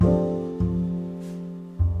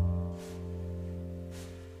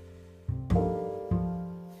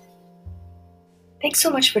Thanks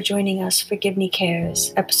so much for joining us for Give Me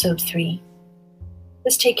Cares, Episode 3.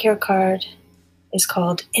 This Take Care card is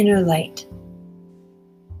called Inner Light.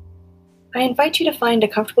 I invite you to find a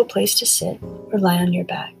comfortable place to sit or lie on your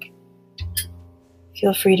back.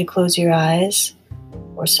 Feel free to close your eyes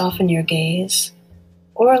or soften your gaze,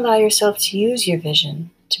 or allow yourself to use your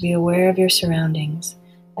vision to be aware of your surroundings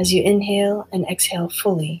as you inhale and exhale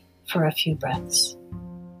fully for a few breaths.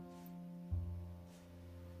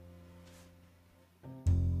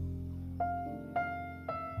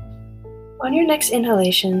 On your next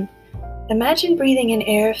inhalation, imagine breathing in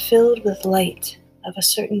air filled with light of a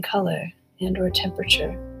certain color and or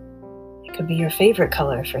temperature. It could be your favorite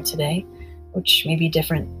color for today, which may be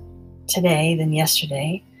different today than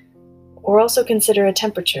yesterday, or also consider a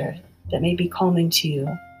temperature that may be calming to you,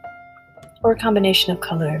 or a combination of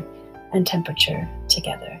color and temperature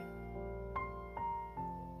together.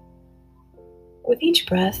 With each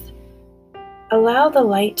breath, allow the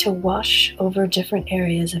light to wash over different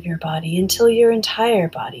areas of your body until your entire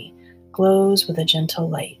body glows with a gentle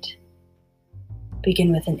light.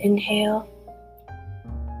 Begin with an inhale,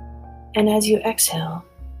 and as you exhale,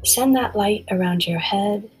 send that light around your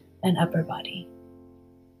head and upper body.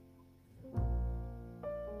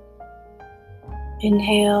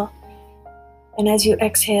 Inhale, and as you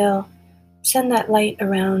exhale, send that light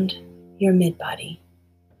around your mid-body.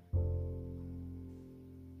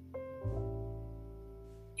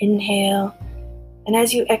 Inhale, and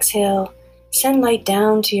as you exhale, send light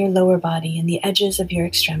down to your lower body and the edges of your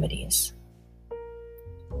extremities.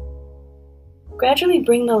 Gradually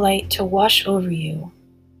bring the light to wash over you,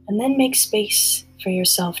 and then make space for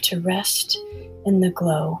yourself to rest in the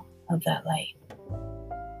glow of that light.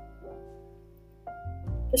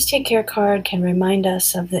 This Take Care card can remind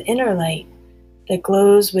us of the inner light that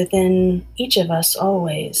glows within each of us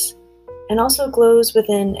always, and also glows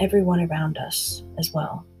within everyone around us as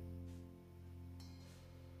well.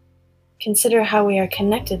 Consider how we are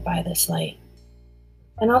connected by this light,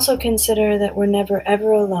 and also consider that we're never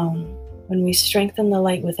ever alone when we strengthen the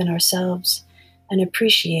light within ourselves and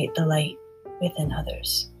appreciate the light within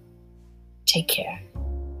others. Take care.